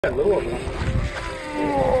Oh,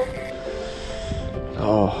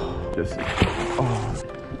 just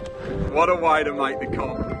what a way to make the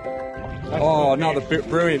comp. Oh, another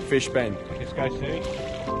brilliant fish, Ben. Just go see.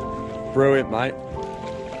 Brilliant, mate.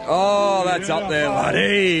 Oh, that's up there,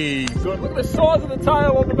 buddy. Good. Look at the size of the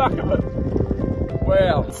tail on the back of it.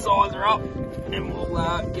 Wow, the size are up, and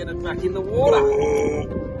we'll get it back in the water.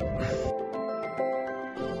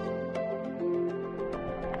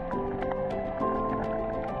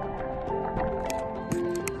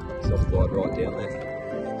 Soft glide right down there.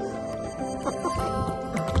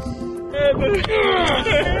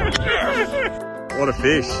 What a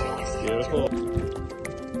fish. Beautiful.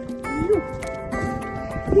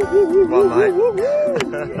 Come on, mate.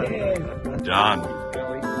 Done.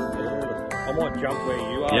 I might jump where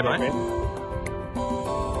you are. Yeah, mate.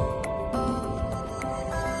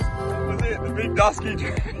 Was it the big dusky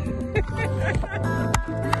tree?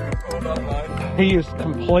 Well done, mate. He has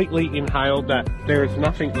completely inhaled that. There is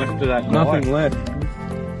nothing left of that. Nothing left.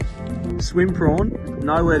 Swim prawn,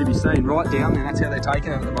 nowhere to be seen. Right down there, that's how they're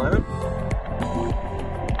taking it at the moment.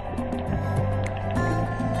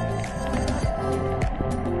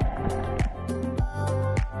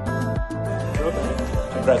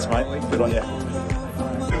 Congrats, mate. Good on you.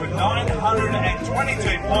 There were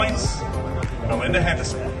 922 points. Melinda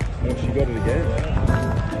Henderson. Well, she got it again.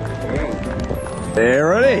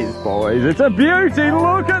 There it is, boys. It's a beauty.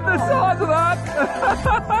 Look at the size of that.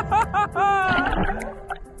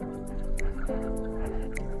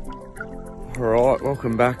 Alright,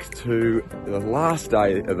 welcome back to the last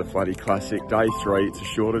day of the Flathead Classic, day 3. It's a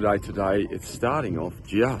shorter day today. It's starting off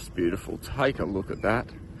just beautiful. Take a look at that.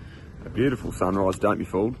 A beautiful sunrise, don't be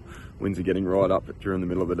fooled. Winds are getting right up during the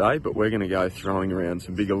middle of the day, but we're going to go throwing around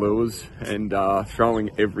some bigger lures and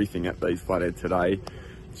throwing everything at these flathead today.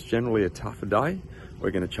 It's generally a tougher day.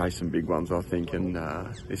 We're going to chase some big ones, I think, and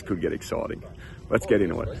this could get exciting. Let's get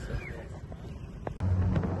into it.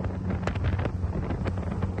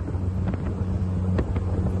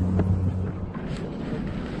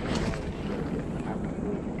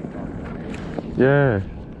 Yeah,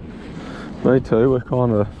 me too. We're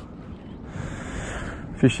kind of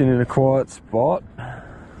fishing in a quiet spot.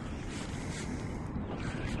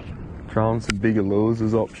 Throwing some bigger lures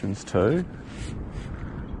as options too.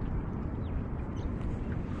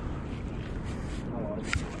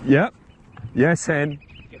 Yep. Yes, Hen.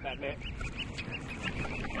 Get that net.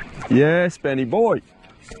 Yes, Benny boy.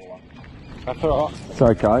 That's all right. It's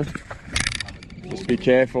okay. Just be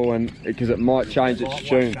careful, and because it might change its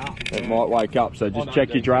tune. It might wake up, so just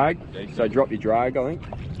check your drag. So drop your drag, I think.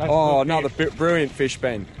 Oh, another brilliant fish,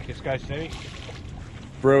 Ben. Just go see.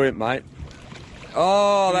 Brilliant, mate.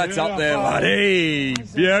 Oh, that's up there, buddy.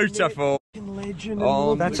 Beautiful.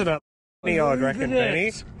 Oh, that's about me, I'd reckon,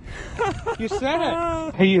 Benny. You said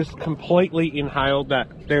it. He has completely inhaled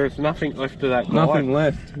that. There is nothing left of that. Nothing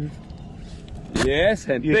left. Yes,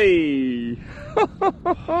 and B.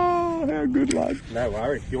 How good, lad. No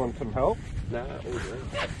worries. You want some help? No, all good.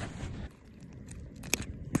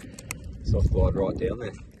 Soft glide right down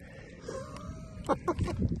there.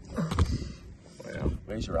 Wow,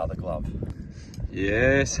 where's your other glove?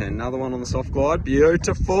 Yes, and another one on the soft glide.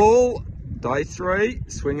 Beautiful. Day 3,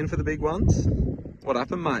 swinging for the big ones. What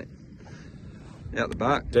happened, mate? Out the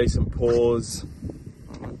back. Decent pause.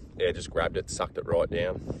 Yeah, just grabbed it, sucked it right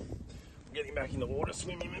down. Get him back in the water,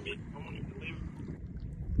 swim him a bit. I want him to live.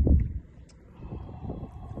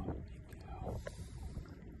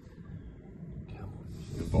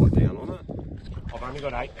 Bite down on it. I've only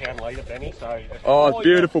got 8 pound leader, Benny, so... Oh, it's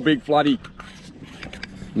beautiful, big floody.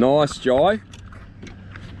 Nice, Jai.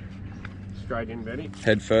 Straight in, Benny.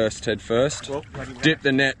 Head first, head first. Well, dip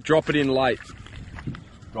the net, drop it in late.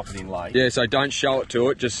 Drop it in late. Yeah, so don't show it to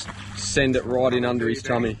it, just send it right in under his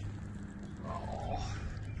tummy.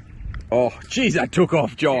 Oh, geez, that took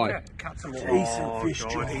off, Jai. Cut some more. Decent fish,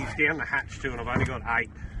 Jai. He's down the hatch too, and I've only got 8.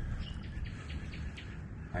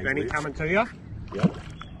 Benny, coming to you? Yep.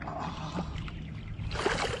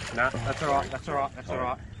 No, that's all right, that's all right, that's all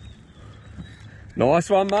right. Nice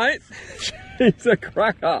one, mate. He's a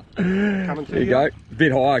cracker. Coming to you. There you go. A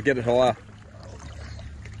bit higher, get it higher.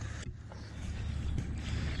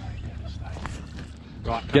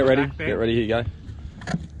 Right, get ready, get ready, here you go.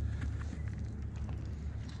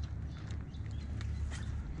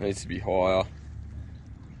 Needs to be higher.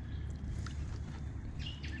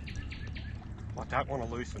 I don't want to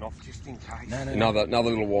loosen off just in case. No. Another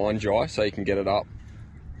little wind, Jai, so you can get it up.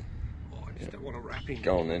 Oh, I just don't want to wrap him.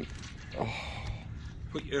 Go on then. Oh.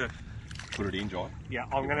 Put it in, Jai. Yeah,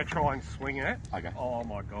 I'm going to try and swing it. Okay. Oh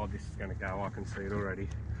my God, this is going to go. I can see it already.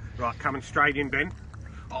 Right, coming straight in, Ben.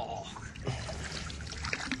 Oh.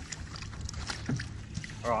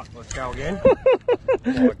 Alright, let's go again.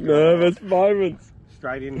 Nervous moments.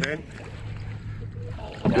 Straight in, Ben.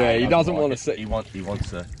 Yeah, he doesn't want to see. He wants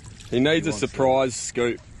to. He needs a surprise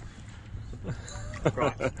scoop.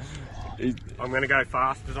 Right. I'm going to go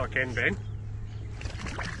fast as I can, Ben.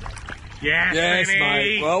 Yes, Yes, Benny.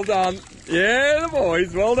 mate. Well done. Yeah, the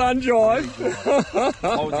boys. Well done, Jive.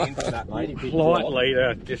 I was into that, mate. Flight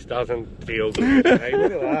leader just doesn't feel good. Hey,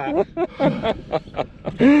 look at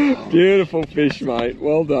that. Beautiful fish, mate.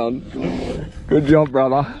 Well done. Good job,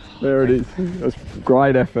 brother. There it is. That's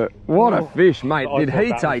great effort. What a fish, mate. I Did thought he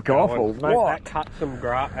that take was off going. or Mate, what?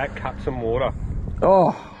 that cut some water.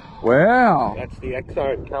 Oh, wow. That's the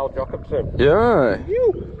Exo, Carl Jacobson. Yeah.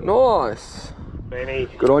 Nice. Benny.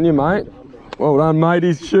 Good on you, mate. Well done, mate.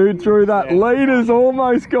 He's chewed through that. Yeah. Leader's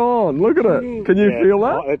almost gone. Look at it. Can you feel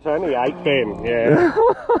that? Oh, it's only 8, Ben. Yeah.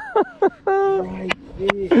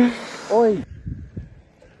 Oi.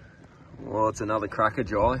 Well, it's another cracker,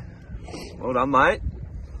 Jai. Well done, mate.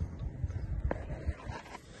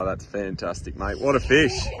 Oh, that's fantastic, mate. What a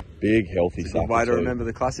fish. Big, healthy Good way to remember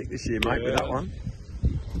the classic this year, mate, with that one.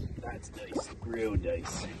 That's decent, real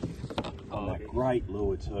decent. Oh, that great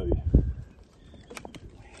lure too.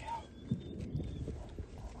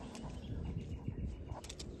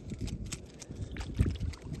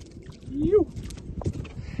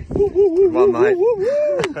 Come on, mate.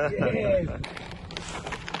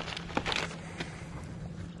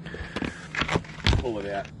 Pull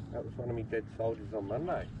it out. That was one of my dead soldiers on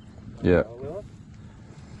Monday. Yeah.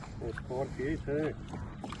 There's quite a few too.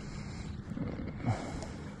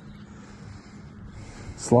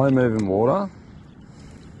 Slow moving water.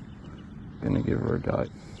 Gonna give her a go.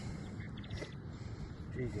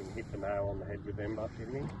 Geez, he hit the nail on the head with them, but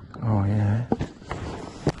didn't he? Oh, yeah.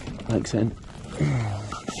 Thanks, Hen.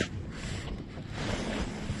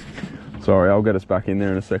 Sorry, I'll get us back in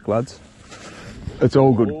there in a sec, lads. It's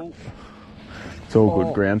all good. It's all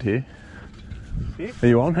good ground here. Are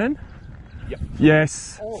you on, Hen? Yep.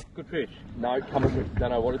 Yes. Oh, good fish. No, coming with,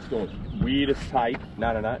 don't know what it's doing. Weirdest tape.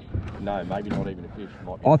 No, maybe not even a fish.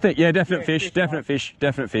 Might be. I think, yeah, definite fish, definite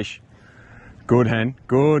fish. Good, Hen,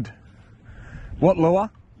 good. What lure?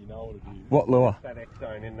 You know what it is. What lure? That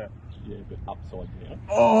X-zone, isn't it? Yeah, but upside down.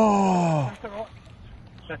 Oh! That's alright.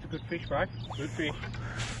 That's a good fish, bro. Good fish.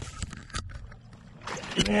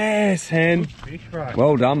 Yes, Hen. Fish, bro.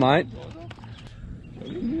 Well done, mate.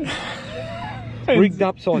 Rigged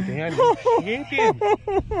upside down. Champion. I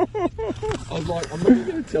was like, I'm not even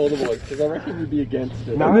going to tell the boys because I reckon you'd be against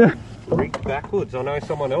it. No, rigged backwards. I know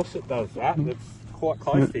someone else that does that. That's quite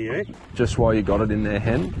close to you. Just while you got it in there,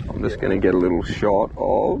 Hen, I'm just going to get a little shot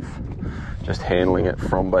of just handling it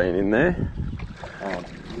from being in there.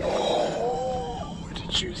 Oh,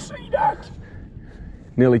 did you see that?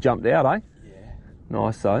 Nearly jumped out, eh? Yeah.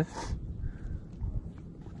 Nice, though.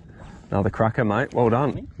 Another cracker, mate. Well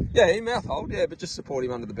done. Yeah, he mouth hold, yeah, but just support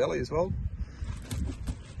him under the belly as well.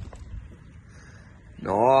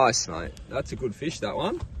 Nice, mate. That's a good fish, that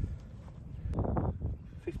one.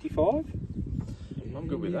 55? I'm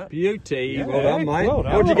good with that. Beauty. Yeah, well done, mate. well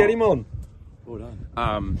done. What'd you get him on? Well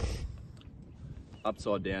done.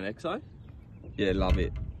 Upside down exo. Yeah, love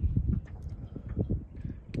it.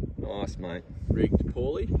 Nice, mate. Rigged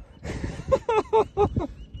poorly.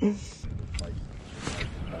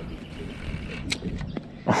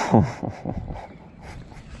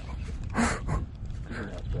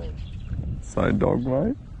 So dog,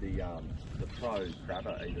 mate. The pro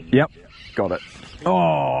crabber even. Yep, got it.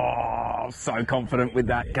 Oh, so confident with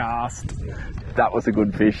that cast. That was a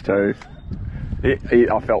good fish too.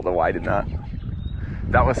 I felt the weight in that.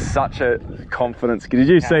 That was such a confidence. Did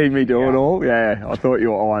you see me do it all? Yeah, I thought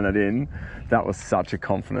you were eyeing it in. That was such a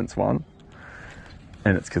confidence one.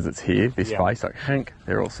 And it's because it's here, this face, like Hank,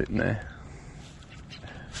 they're all sitting there.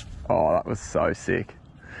 Oh, that was so sick.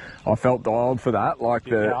 I felt dialed for that, like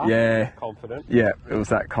Confident. Yeah, it was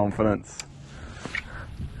that confidence.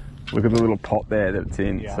 Look at the little pot there that it's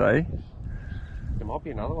in, see? There might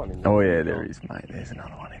be another one in there. Oh yeah, there is, mate. There's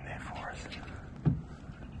another one in there for us.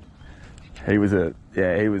 He was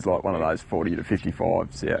he was like one of those 40 to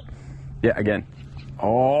 55s, yeah. Yeah, again.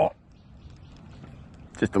 Oh!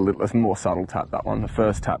 Just a little, it's more subtle tap, that one. The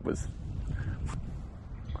first tap was...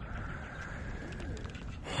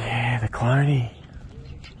 Yeah, the cloney.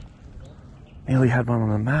 Nearly had one on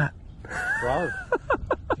the mat. Bro.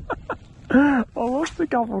 I lost a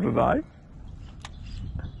couple today.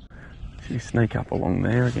 Should you sneak up along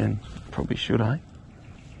there again? Probably should, eh?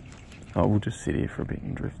 Oh, we'll just sit here for a bit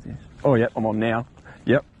and drift this. Oh, yep, I'm on now.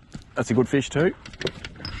 Yep, that's a good fish too.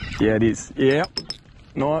 Yeah, it is. Yep.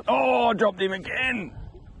 Nice. Oh, I dropped him again.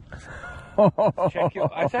 Check your,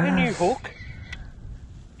 is that a new hook?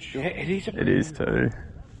 Yeah, it is. It is too.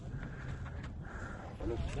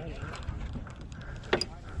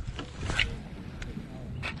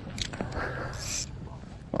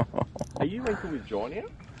 Are you into with John now?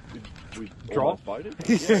 With Drop? boated?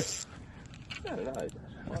 Yeah. No.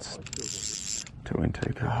 2 in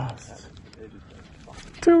 2 casts.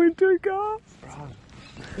 2 in 2 casts.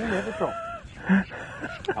 You never drop.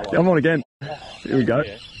 I'm on again. Here we go.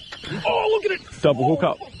 Oh, look at it! Double hook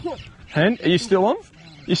up. Hen, are you still on?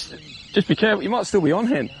 Just be careful. You might still be on,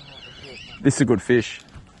 Hen. This is a good fish.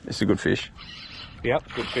 This is a good fish. Yep,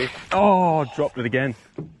 good fish. Oh, dropped it again.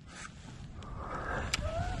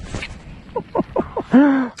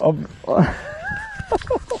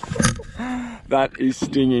 That is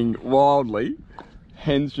stinging wildly.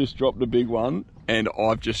 Hen's just dropped a big one, and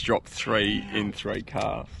I've just dropped 3 in 3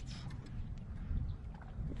 casts.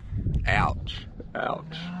 Ouch. Ouch.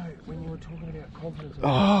 No, when you were talking about confidence.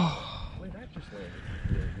 Oh. Where that just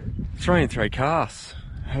landed. 3 in 3 casts.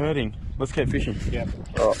 Hurting. Let's keep fishing. Yep.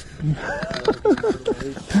 Oh.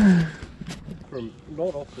 From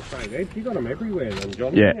not off the same edge. You got them everywhere then,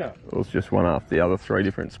 John. Yeah, didn't it was just one after the other, 3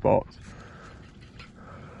 different spots.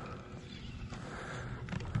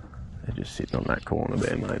 They're just sitting on that corner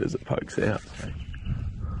there, mate, as it pokes out. So.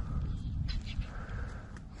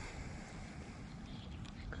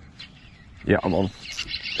 Yeah, I'm on.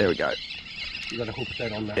 There we go. You got a hook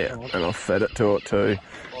set on that Yeah, side. and I've fed it to it too.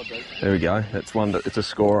 There we go. That's one. It's a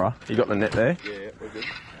scorer. You got the net there? Yeah, we're good.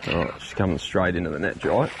 All right, she's coming straight into the net,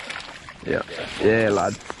 Jai. Yeah, yeah,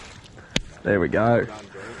 lad. There we go.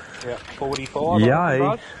 Yeah, 45.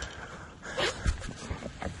 Yay!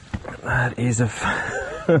 That is a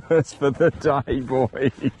first for the day,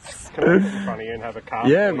 boys. Can I get in front of you and have a cast?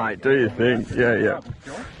 Yeah, mate. Do your thing. Yeah.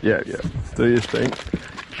 Do your thing.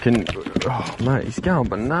 Oh, mate, he's going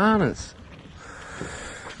bananas.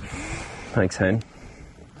 Thanks, Hen.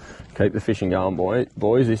 Keep the fishing going,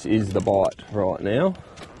 boys. This is the bite right now.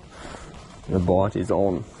 The bite is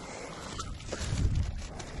on.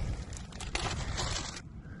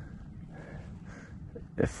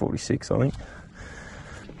 F46, I think.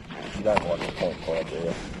 You don't like the 0.5, do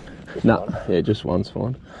you? No, yeah, just one's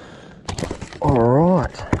fine.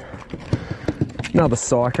 Alright. Another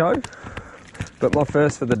psycho. But my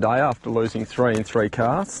first for the day after losing 3 in 3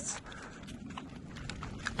 casts.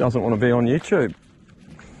 Doesn't want to be on YouTube.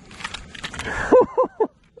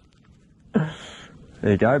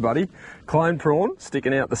 There you go, buddy. Clone prawn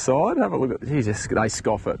sticking out the side. Have a look at Jesus, they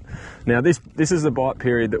scoff it. Now this is the bite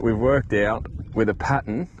period that we've worked out with a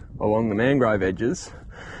pattern along the mangrove edges,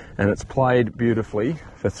 and it's played beautifully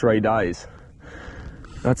for 3 days.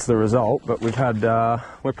 That's the result, but we've had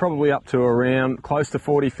we're probably up to around close to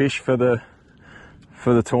 40 fish for the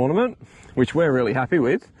tournament, which we're really happy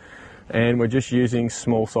with, and we're just using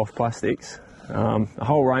small soft plastics, a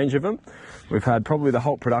whole range of them. We've had probably the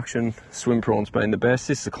whole production swim prawn's been the best.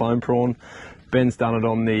 This is a clone prawn. Ben's done it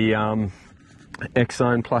on the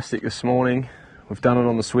X-Zone plastic this morning. We've done it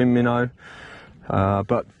on the swim minnow,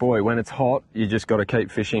 but boy, when it's hot, you just got to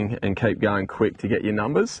keep fishing and keep going quick to get your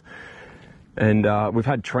numbers. And we've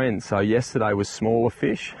had trends. So yesterday was smaller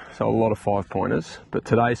fish, so a lot of 5-pointers, but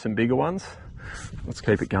today some bigger ones. Let's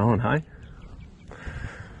keep it going, hey?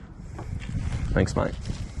 Thanks, mate.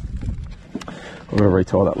 I'm going to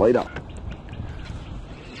retie that lead up.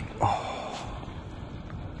 Oh.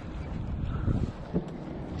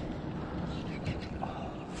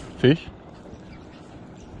 Fish?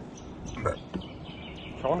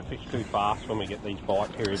 Trying to fish too fast when we get these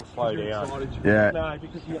bite periods. Slow down. Yeah. No,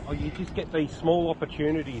 because you just get these small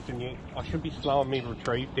opportunities, and I should be slowing me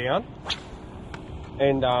retrieve down.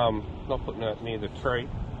 And not putting it near the tree,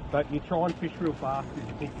 but you try and fish real fast because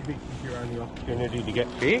you think this is your only opportunity to get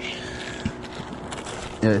fish.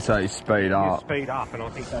 Yeah, so you speed up. You speed up, and I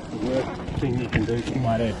think that's the worst thing you can do to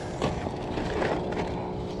flathead.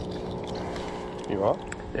 You right?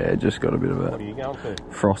 Yeah, just got a bit of What a are you going to?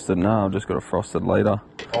 frosted. No, I've just got a frosted leader.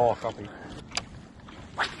 Oh, copy.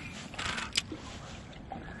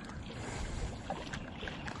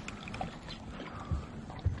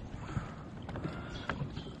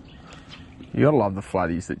 You gotta love the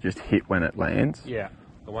flatties that just hit when it lands. Yeah,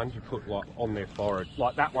 the ones you put like on their forehead,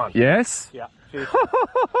 like that one. Yes? Yeah. Cheers.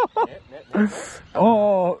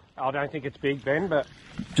 Oh, I don't think it's big, Ben, but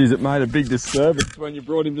geez, it made a big disturbance when you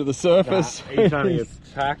brought him to the surface. he's only a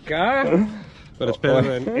tacker, but it's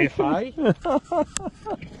better than FA.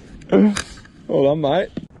 Well done, mate.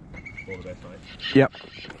 All the best, mate. Yep.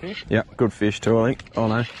 Fish? Yep, good fish too, I think. Oh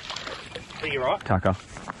no, Are you right? tucker.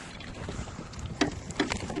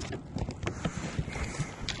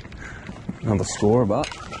 Another scorer, but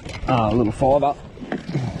a little 5-up.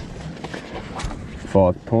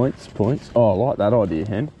 5 points. Oh, I like that idea,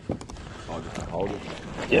 Hen. I'll just hold it.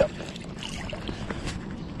 Yep.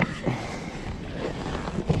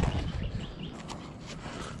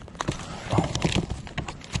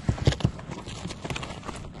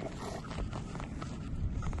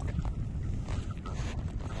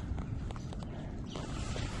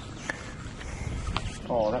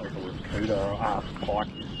 Oh, that was a recruiter or a pike.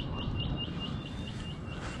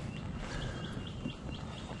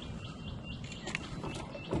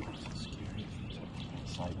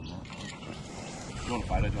 You want a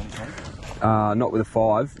photo, Johnny? Not with a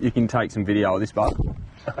 5. You can take some video of this, bud.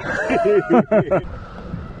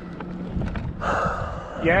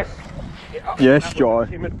 Yes. Yes, Jai.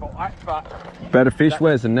 Timid bite, but Better fish.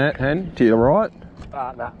 Where's the net, Hen? To your right?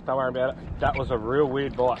 nah, don't worry about it. That was a real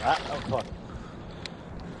weird bite. That was like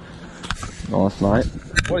Nice, mate.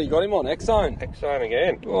 What do you got him on? X-Zone? X-Zone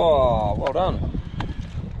again. Oh, well done.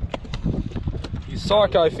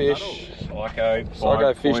 Psycho fish.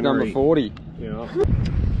 Psycho Fish number 40. Yeah.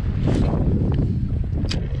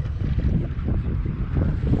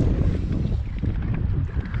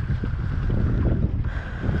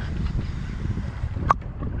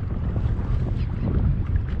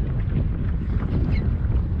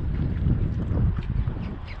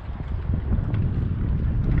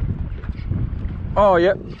 Oh,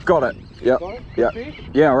 yep, got it. Yep, Got it? yep. Fish?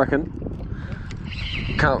 Yeah, I reckon.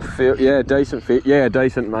 Can't feel, yeah, decent fit. Yeah,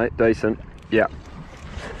 decent, mate, decent. Yep.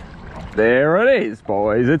 There it is,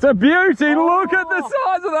 boys. It's a beauty. Look at the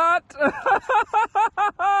size of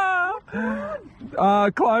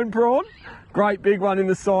that. Clone prawn. Great big one in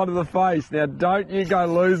the side of the face. Now, don't you go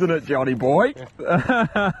losing it, Johnny boy.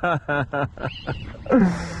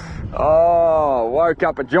 Oh, woke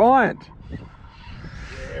up a giant.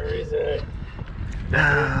 Where is it?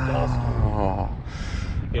 Oh.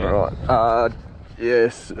 Yeah. All right.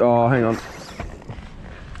 Yes. Oh, hang on.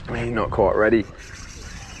 He's not quite ready.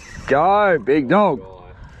 Go, big dog.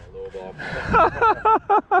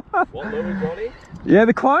 What lure, Johnny? Yeah,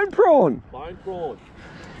 the clone prawn. Clone prawn.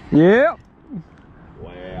 Yeah.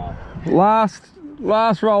 Wow.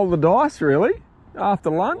 Last roll of the dice, really,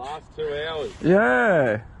 after lunch. Last 2 hours.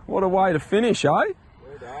 Yeah. What a way to finish, eh? Well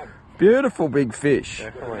done. Beautiful big fish.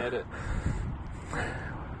 Definitely.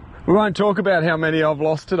 We won't talk about how many I've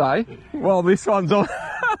lost today. Well, this one's on.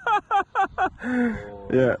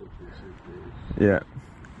 Yeah. Yeah.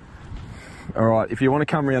 All right, if you want to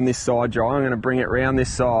come around this side, Joe, I'm going to bring it round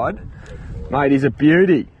this side. Mate, he's a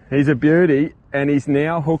beauty. He's a beauty, and he's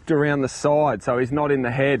now hooked around the side, so he's not in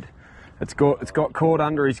the head. It's got caught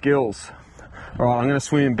under his gills. All right, I'm going to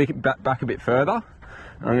swim him back a bit further.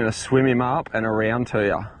 I'm going to swim him up and around to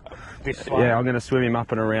you. This way. Yeah, I'm going to swim him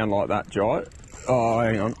up and around like that, Joe. Oh,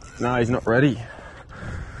 hang on. No, he's not ready.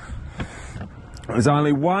 There's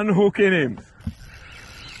only one hook in him.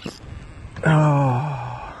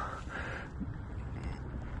 Oh.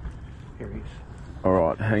 Here he is. All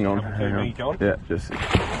right, hang on. Come to me, John. Yeah, just.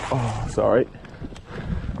 Oh, sorry.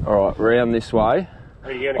 All right, round this way.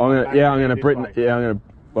 Are you gonna I'm gonna Britain. Yeah, I'm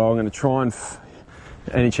gonna try and.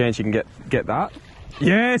 Any chance you can get that?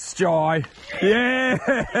 Yes, Jai. Yes.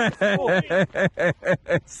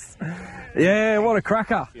 Yeah, what a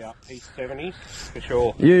cracker. Yeah, he's 70s for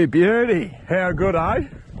sure. You beauty. How good, eh?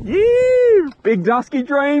 Yeah. Big dusky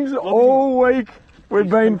dreams all week. We've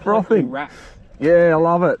been frothing. Wrapped. Yeah, I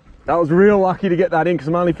love it. That was real lucky to get that in because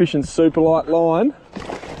I'm only fishing super light line.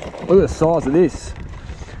 Look at the size of this.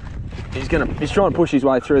 He's trying to push his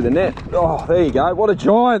way through the net. Oh, there you go. What a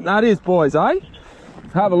giant that is, boys, eh?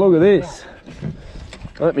 Have a look at this.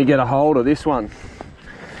 Let me get a hold of this one.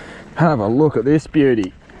 Have a look at this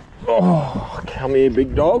beauty. Oh, come here,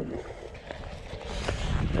 big dog.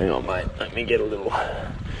 Hang on, mate. Let me get a little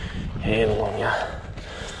handle on you.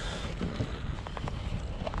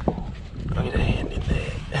 I'll get a hand in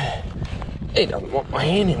there. He doesn't want my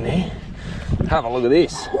hand in there. Have a look at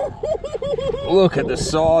this. Look at the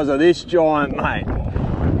size of this giant, mate.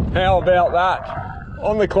 How about that?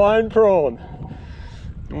 On the clone prawn.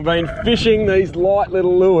 We've been fishing these light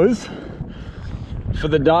little lures for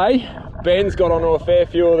the day. Ben's got onto a fair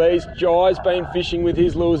few of these. Jai's been fishing with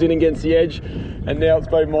his lures in against the edge, and now it's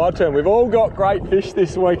been my turn. We've all got great fish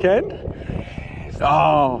this weekend.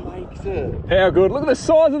 Oh, how good. Look at the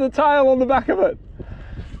size of the tail on the back of it.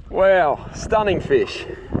 Wow, stunning fish.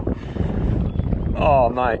 Oh,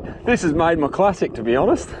 mate, this has made my classic, to be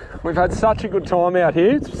honest. We've had such a good time out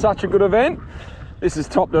here. It's such a good event. This has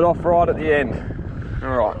topped it off right at the end.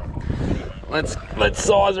 All right, let's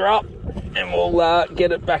size her up and we'll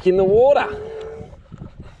get it back in the water.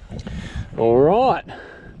 All right.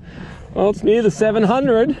 Well, it's near the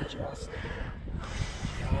 700.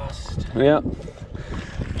 Yeah.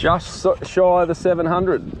 Just shy of the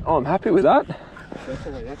 700. Oh, I'm happy with that.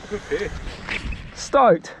 Definitely, that's a good fish.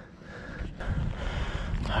 Stoked.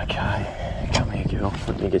 Okay, come here, girl.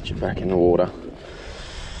 Let me get you back in the water.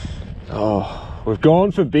 Oh, we've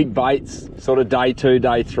gone for big baits, sort of day 2,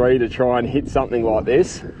 day 3, to try and hit something like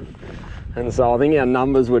this. And so I think our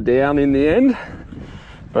numbers were down in the end,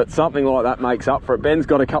 but something like that makes up for it. Ben's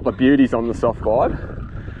got a couple of beauties on the soft glide.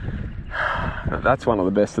 That's one of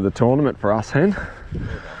the best of the tournament for us, Hen.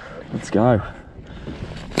 Let's go.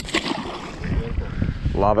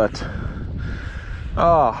 Love it.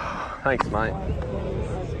 Oh, thanks, mate.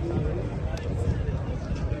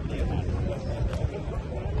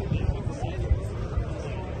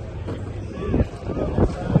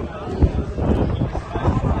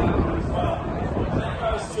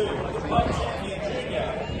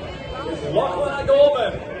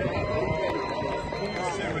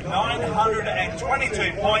 With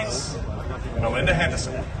 922 points, Melinda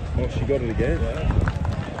Henderson. Oh, she got it again.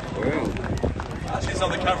 Wow. She's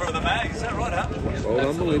on the cover of the mag, is that right, huh? Well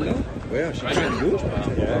done, Melinda. Wow, she's pretty good.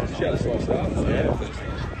 Yeah, she had a slow start. Yeah.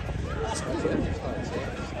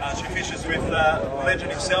 She fishes with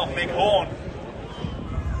legend himself, Mick Horn.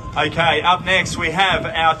 Okay, up next we have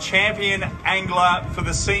our champion angler for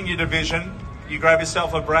the senior division. You grab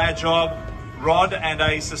yourself a braid job, rod and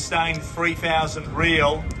a sustained 3,000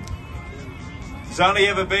 reel. He's only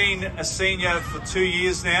ever been a senior for 2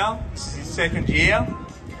 years now. This is his second year.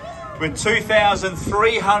 With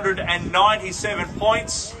 2,397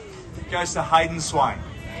 points, goes to Hayden Swain.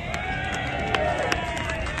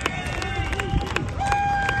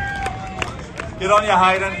 Get on you,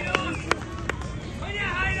 Hayden.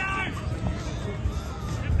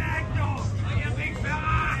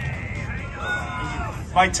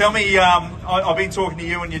 Mate, tell me, I've been talking to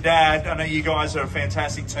you and your dad. I know you guys are a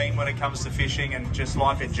fantastic team when it comes to fishing and just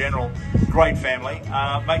life in general. Great family.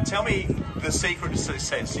 Mate, tell me the secret to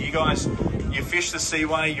success. So you guys, you fish the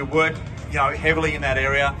Seaway, you work, heavily in that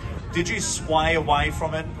area. Did you sway away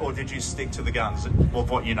from it, or did you stick to the guns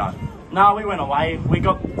of what you know? No, we went away. We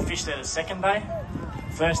got fish there the second day.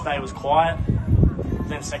 First day was quiet.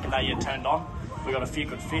 Then second day, it turned on. We got a few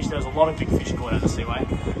good fish. There was a lot of big fish caught out of the Seaway.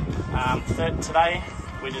 Today,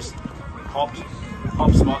 we just hopped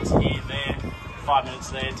spots here, there, 5 minutes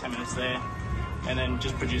there, 10 minutes there, and then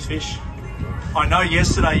just produce fish. I know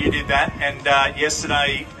yesterday you did that, and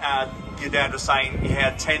yesterday your dad was saying you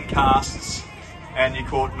had 10 casts and you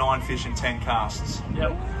caught 9 fish in 10 casts.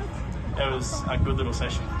 Yep, it was a good little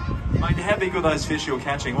session. Mate, how big were those fish you were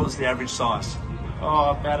catching? What was the average size?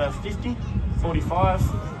 Oh, about a 50, 45.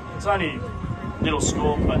 It's only little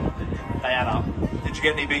score, but they add up. Did you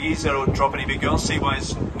get any biggies or drop any big girls?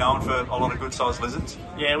 Seaway's known for a lot of good sized lizards.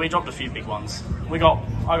 Yeah, we dropped a few big ones. I got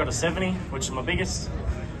a 70, which is my biggest.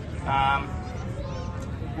 A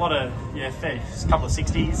lot of, fair, a couple of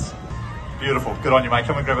 60s. Beautiful. Good on you, mate.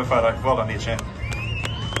 Come and grab a photo. Well done, here, champ.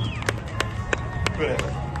 Good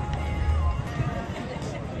effort.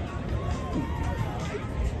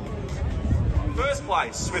 First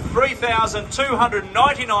place with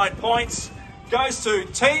 3,299 points goes to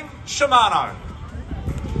Team Shimano.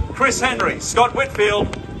 Chris Henry, Scott Whitfield,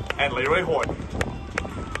 and Leroy Hoyt.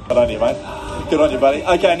 Good on you, mate. Good on you, buddy.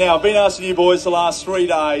 Okay, now I've been asking you boys the last 3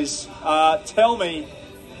 days. Tell me,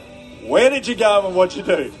 where did you go and what'd you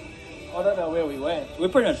do? I don't know where we went. We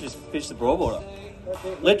pretty much just fished the broadwater.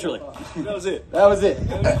 Literally. That was it. That was it.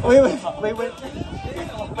 We went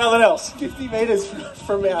Nothing else. 50 metres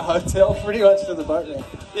from our hotel, pretty much to the boat ramp.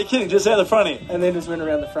 You're kidding, just out the front here. And then just went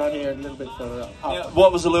around the front here a little bit further up. Yeah,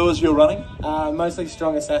 what was the lures you were running? Mostly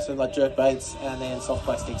strong assassin, like jerk baits, and then soft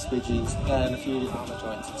plastic squidgies, and a few armour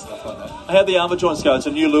joints and stuff like that. How'd the armour joints go? It's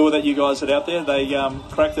a new lure that you guys had out there. They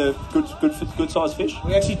cracked a good sized fish?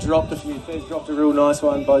 We actually dropped a few. Fez dropped a real nice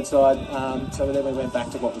one, both side. So then we went back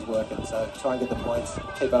to what was working. So try and get the points,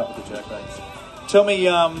 keep up with the jerk baits. Tell me,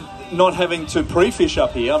 not having to pre-fish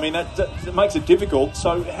up here, I mean, that makes it difficult.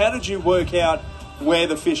 So how did you work out where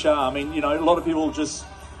the fish are? I mean, a lot of people just,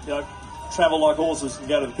 travel like horses and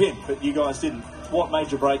go to the pin, but you guys didn't. What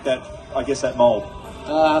made you break that mould?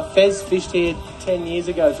 Fez fished here 10 years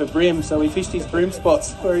ago for bream, so we fished his bream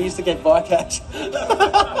spots where he used to get bycatch.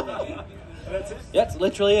 That's it? Yeah, that's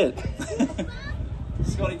literally it.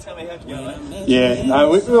 Scotty, tell me how'd you go, mate? Yeah, no,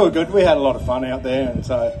 we were good. We had a lot of fun out there, and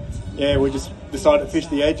so, we just decided to fish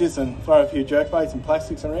the edges and throw a few jerk baits and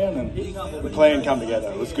plastics around, and the plan come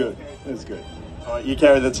together. It was good. It was good. All right, you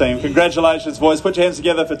carry the team. Congratulations, boys. Put your hands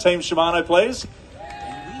together for Team Shimano, please.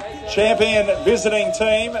 Champion visiting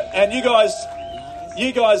team. And you guys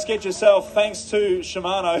get yourself, thanks to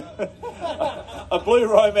Shimano, a Blue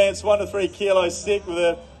Romance 1 to 3 kilo stick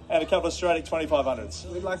with and a couple of Stradic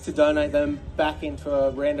 2500s. We'd like to donate them back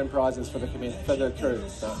into random prizes for the crew.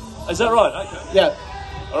 So. Is that right? Okay. Yeah.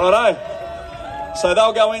 All right. So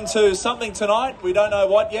they'll go into something tonight. We don't know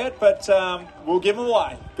what yet, but we'll give them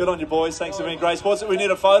away. Good on you, boys. Thanks for being great sports. We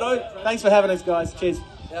need a photo. Thanks for having us, guys. Cheers.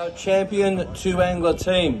 Our champion 2-angler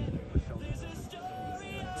team.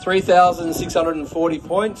 3,640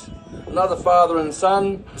 points. Another father and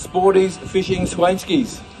son, Sporties Fishing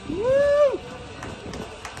Swainskis.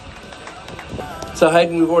 So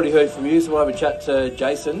Hayden, we've already heard from you, so we'll have a chat to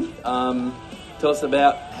Jason. Tell us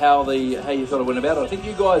about how you sort of went about it. I think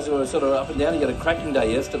you guys were sort of up and down. You had a cracking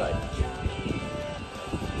day yesterday.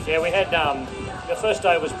 Yeah, we had the first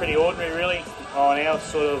day was pretty ordinary, really. On our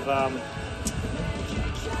sort of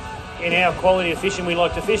in our quality of fishing, we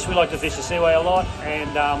like to fish. We like to fish the seaway a lot,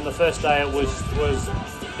 and the first day it was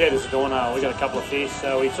dead as a doornail. We got a couple of fish,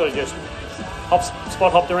 so we sort of just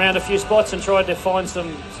spot hopped around a few spots and tried to find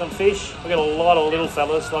some fish. We got a lot of little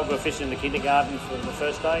fellas, like we were fishing in the kindergarten for the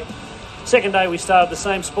first day. Second day we started the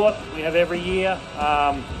same spot we have every year,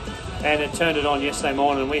 and it turned it on yesterday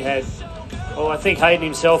morning. We had, well, I think Hayden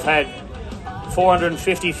himself had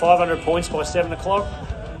 450, 500 points by 7 o'clock.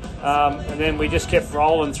 And then we just kept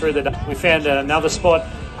rolling through the day. We found another spot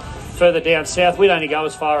further down south. We'd only go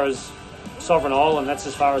as far as Sovereign Island. That's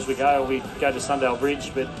as far as we go. We go to Sundale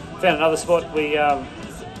Bridge, but found another spot. We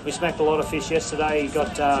smacked a lot of fish yesterday. He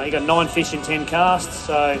got 9 fish in 10 casts.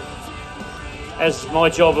 So as my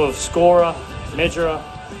job of scorer, measurer,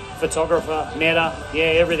 photographer, netter,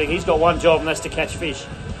 everything. He's got one job, and that's to catch fish.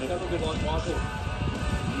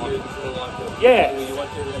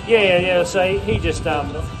 Yeah. So he just,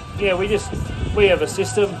 we have a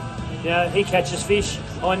system. You know, he catches fish,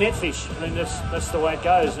 I net fish. I mean, that's the way it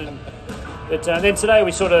goes. But then today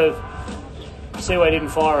we sort of, Seaway didn't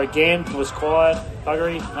fire again. It was quiet,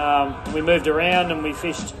 buggery. We moved around and we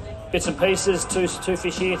fished bits and pieces. Two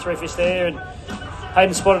fish here, 3 fish there, and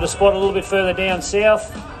Hayden spotted a spot a little bit further down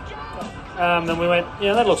south. And we went,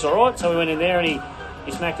 that looks all right. So we went in there and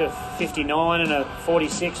he smacked a 59 and a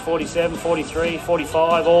 46, 47, 43,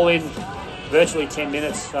 45, all in virtually 10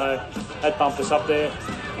 minutes. So that bumped us up there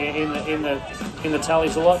in the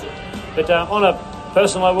tallies a lot. But on a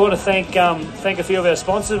personal note, we want to thank a few of our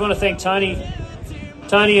sponsors. We want to thank Tony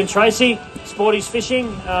and Tracy, Sporties Fishing,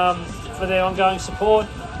 for their ongoing support.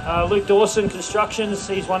 Luke Dawson Constructions,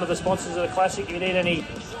 he's one of the sponsors of the Classic. If you need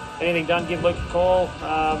anything done, give Luke a call.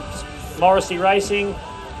 Morrissey Racing,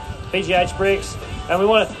 PGH Bricks. And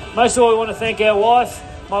most of all, we want to thank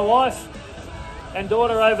my wife and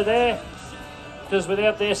daughter over there, because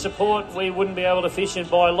without their support, we wouldn't be able to fish and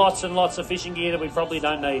buy lots and lots of fishing gear that we probably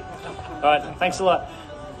don't need. All right, thanks a lot.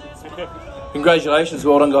 Congratulations,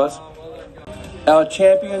 well done, guys. Our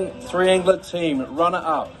champion 3-angler team,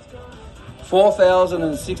 runner-up,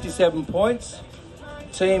 4,067 points,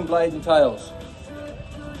 Team Blade and Tails.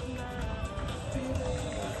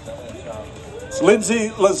 It's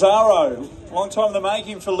Lindsay Lazaro. Long time in the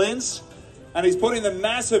making for Linz, and he's put in the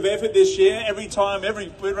massive effort this year.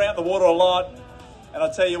 We're out in the water a lot, and I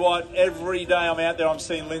tell you what, every day I'm out there, I'm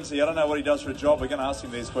seeing Lindsay. I don't know what he does for a job. We're going to ask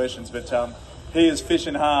him these questions, but he is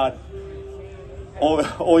fishing hard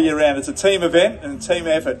all year round. It's a team event and a team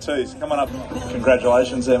effort too. So come on up.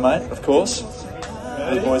 Congratulations there, mate. Of course.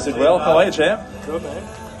 You boys did well. How are you, champ? Good, man.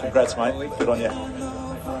 Congrats, mate. Good on you.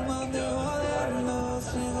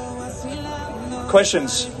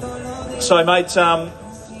 Questions. So, mate,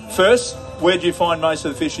 first, where did you find most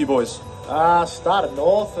of the fish, you boys? Started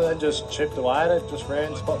north and then just chipped away at it, just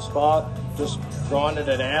ran spot, just grinded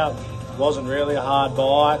it out. Wasn't really a hard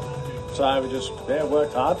bite, so we just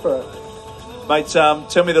worked hard for it. Mate,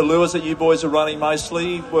 tell me the lures that you boys are running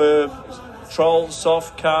mostly were trolls,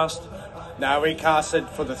 soft, cast? No, we casted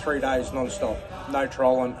for the 3 days non-stop. No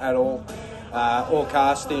trolling at all. All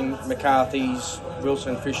casting, McCarthy's,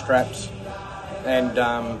 Wilson fish traps, and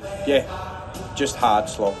just hard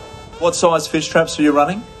slog. What size fish traps are you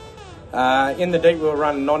running? In the deep we were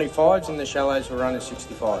running 95s, in the shallows we were running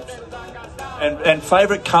 65s. And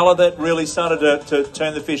favourite colour that really started to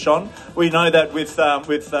turn the fish on? We know that with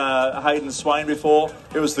Hayden Swain before,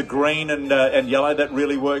 it was the green and yellow that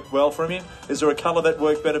really worked well for him. Is there a colour that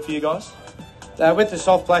worked better for you guys? With the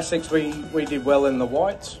soft plastics, we did well in the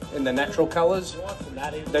whites, in the natural colours.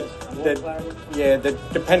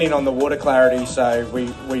 Depending on the water clarity, so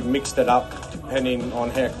we mixed it up depending on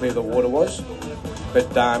how clear the water was. But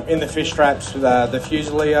in the fish traps, the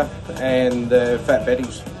Fusilier and the Fat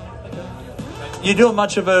Betties. You doing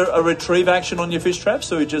much of a retrieve action on your fish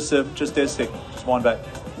traps, or just dead stick, just wind back?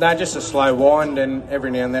 No, just a slow wind and every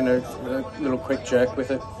now and then a little quick jerk with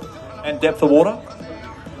it. And depth of water?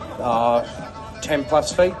 10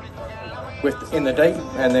 plus feet in the deep,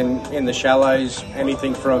 and then in the shallows,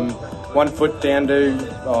 anything from 1 foot down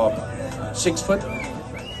to 6 foot.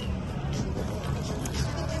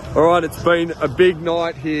 All right, it's been a big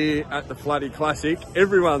night here at the Flathead Classic.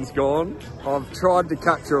 Everyone's gone. I've tried to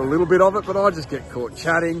capture a little bit of it, but I just get caught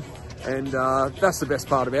chatting, and that's the best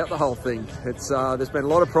part about the whole thing. It's there's been a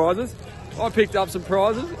lot of prizes. I picked up some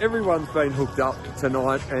prizes. Everyone's been hooked up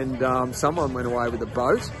tonight, and someone went away with a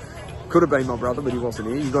boat. Could have been my brother, but he wasn't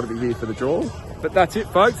here. You've got to be here for the draw. But that's it,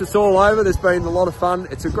 folks. It's all over. There's been a lot of fun.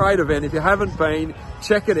 It's a great event. If you haven't been,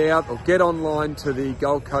 check it out or get online to the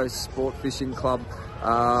Gold Coast Sport Fishing Club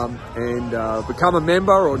and become a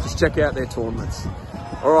member, or just check out their tournaments.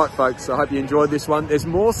 All right, folks, I hope you enjoyed this one. There's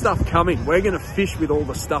more stuff coming. We're going to fish with all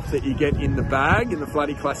the stuff that you get in the bag, in the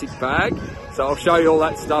Flathead Classic bag. So I'll show you all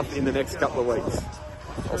that stuff in the next couple of weeks.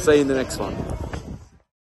 I'll see you in the next one.